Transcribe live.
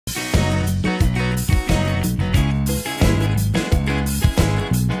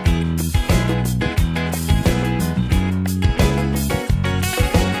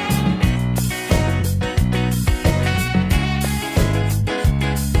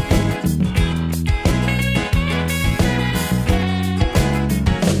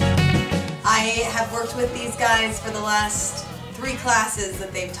guys for the last 3 classes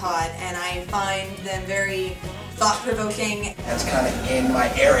that they've taught, and I find them very thought-provoking. That's kind of in my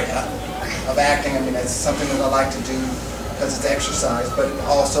area of acting. I mean, that's something that I like to do because it's exercise, but it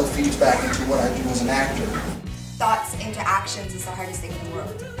also feeds back into what I do as an actor. Thoughts into actions is the hardest thing in the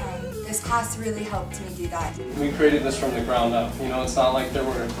world. This class really helped me do that. We created this from the ground up. You know, it's not like there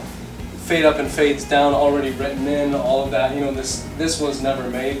were fade up and fades down already written in, all of that. You know, this was never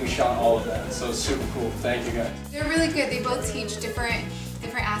made. We shot all of that, so it's super cool. Thank you guys. They're really good. They both teach different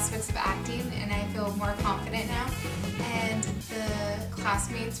aspects of acting, and I feel more confident now. And the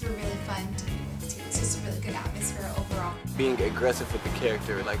classmates were really fun to be with too. It's just a really good atmosphere overall. Being aggressive with the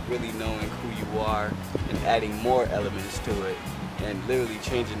character, like really knowing who you are and adding more elements to it, and literally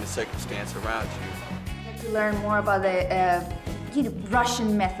changing the circumstance around you. To learn more about the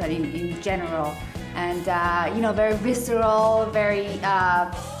Russian method in general, and very visceral, very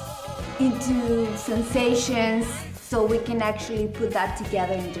into sensations, so we can actually put that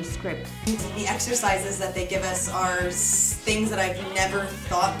together into script. The exercises that they give us are things that I've never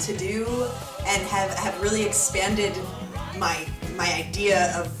thought to do, and have really expanded my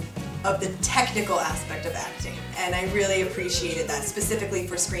idea of the technical aspect of acting, and I really appreciated that, specifically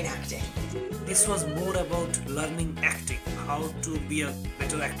for screen acting. This was more about learning acting, how to be a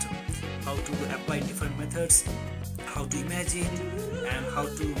better actor, how to apply different methods, how to imagine, and how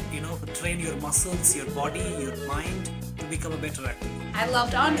to, train your muscles, your body, your mind to become a better actor. I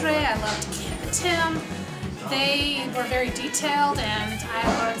loved Andrey, I loved Tim. They were very detailed, and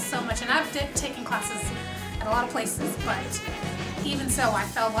I learned so much. And I've taken classes at a lot of places, but even so, I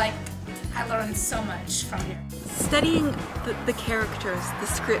felt like I learned so much from here. Studying the characters, the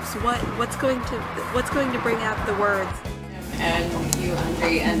scripts, what's going to bring out the words. And you,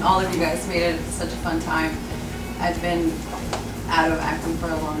 Andrey, and all of you guys made it such a fun time. I've been out of acting for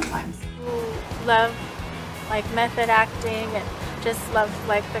a long time. Love method acting and just love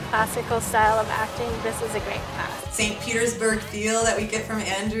the classical style of acting. This is a great class. St. Petersburg feel that we get from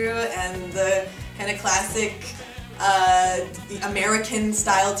Andrew, and the kind of classic the American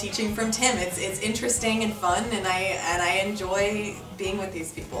style teaching from Tim. It's interesting and fun, and I enjoy being with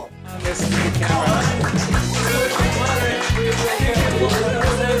these people.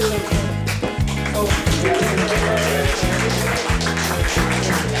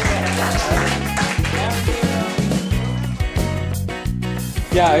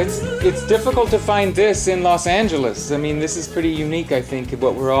 Yeah, it's difficult to find this in Los Angeles. I mean, this is pretty unique, I think,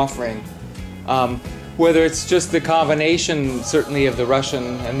 what we're offering. Whether it's just the combination, certainly, of the Russian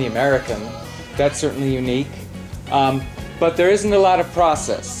and the American, that's certainly unique. But there isn't a lot of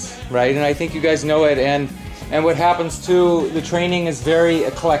process, right? And I think you guys know it. And what happens too, the training is very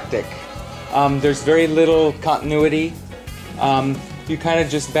eclectic. There's very little continuity. You kind of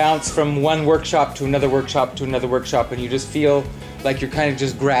just bounce from one workshop to another workshop to another workshop, and you just feel like you're kind of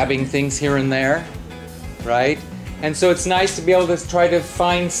just grabbing things here and there, right? And so it's nice to be able to try to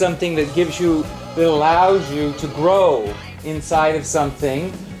find something that allows you to grow inside of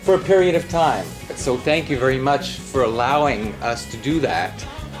something for a period of time. So thank you very much for allowing us to do that,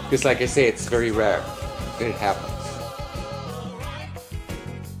 because like I say, it's very rare that it happens.